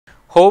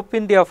Hope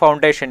India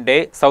ഫൗണ്ടേഷന്റെ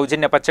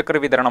സൗജന്യ പച്ചക്കറി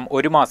വിതരണം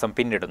ഒരു മാസം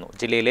പിന്നിടുന്നു.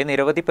 ജില്ലയിലെ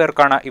നിരവധി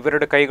പേർക്കാണ്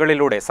ഇവരുടെ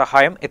കൈകളിലൂടെ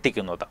സഹായം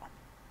എത്തിക്കുന്നത്.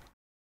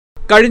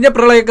 കഴിഞ്ഞ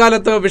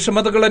പ്രളയകാലത്ത്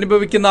വിഷമതകൾ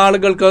അനുഭവിക്കുന്ന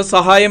ആളുകൾക്ക്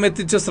സഹായം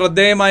എത്തിച്ച്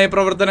ശ്രദ്ധേയമായ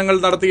പ്രവർത്തനങ്ങൾ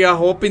നടത്തിയ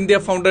ഹോപ്പ് ഇന്ത്യ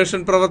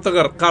ഫൗണ്ടേഷൻ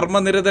പ്രവർത്തകർ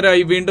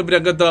കർമ്മനിരതരായി വീണ്ടും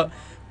രംഗത്ത്.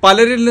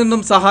 പലരിൽ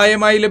നിന്നും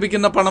സഹായമായി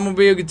ലഭിക്കുന്ന പണം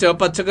ഉപയോഗിച്ച്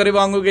പച്ചക്കറി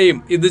വാങ്ങുകയും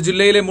ഇത്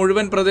ജില്ലയിലെ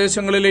മുഴുവൻ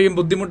പ്രദേശങ്ങളിലെയും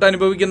ബുദ്ധിമുട്ട്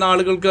അനുഭവിക്കുന്ന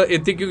ആളുകൾക്ക്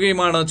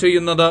എത്തിക്കുകയുമാണ്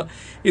ചെയ്യുന്നത്.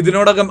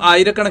 ഇതിനോടകം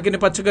ആയിരക്കണക്കിന്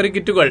പച്ചക്കറി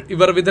കിറ്റുകൾ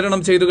ഇവർ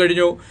വിതരണം ചെയ്തു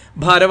കഴിഞ്ഞു.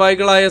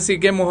 ഭാരവാഹികളായ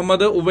CK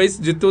മുഹമ്മദ്,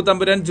 ഉവൈസ്, ജിത്തു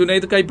തമ്പുരാൻ,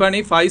 ജുനൈദ്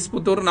കൈപ്പാണി, ഫായിസ്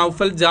പുത്തൂർ,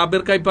 നൌഫൽ,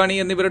 ജാബിർ കൈപ്പാണി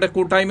എന്നിവരുടെ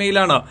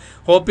കൂട്ടായ്മയിലാണ്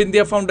ഹോപ്പ്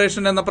ഇന്ത്യ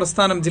ഫൗണ്ടേഷൻ എന്ന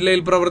പ്രസ്ഥാനം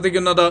ജില്ലയിൽ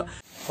പ്രവർത്തിക്കുന്നത്.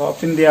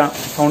 ഹോപ്പ് ഇന്ത്യ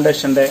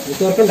ഫൗണ്ടേഷന്റെ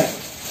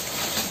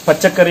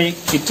പച്ചക്കറി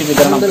കിറ്റ്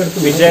വിതരണം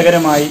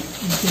വിജയകരമായി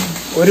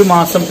ഒരു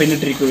മാസം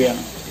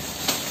പിന്നിട്ടിരിക്കുകയാണ്.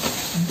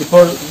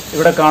 ഇപ്പോൾ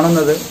ഇവിടെ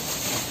കാണുന്നത്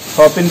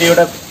ഹോപ്പ്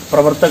ഇന്ത്യയുടെ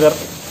പ്രവർത്തകർ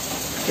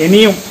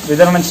ഇനിയും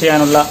വിതരണം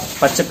ചെയ്യാനുള്ള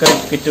പച്ചക്കറി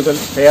കിറ്റുകൾ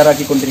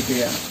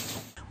തയ്യാറാക്കിക്കൊണ്ടിരിക്കുകയാണ്.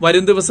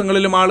 വരും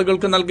ദിവസങ്ങളിലും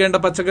ആളുകൾക്ക് നൽകേണ്ട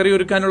പച്ചക്കറി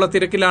ഒരുക്കാനുള്ള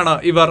തിരക്കിലാണ്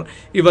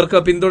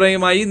ഇവർക്ക്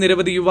പിന്തുണയുമായി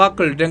നിരവധി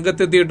യുവാക്കൾ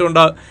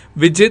രംഗത്തെത്തിയിട്ടുണ്ട്.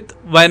 വിജിത്ത്,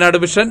 വയനാട്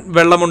വിഷൻ,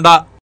 വെള്ളമുണ്ട.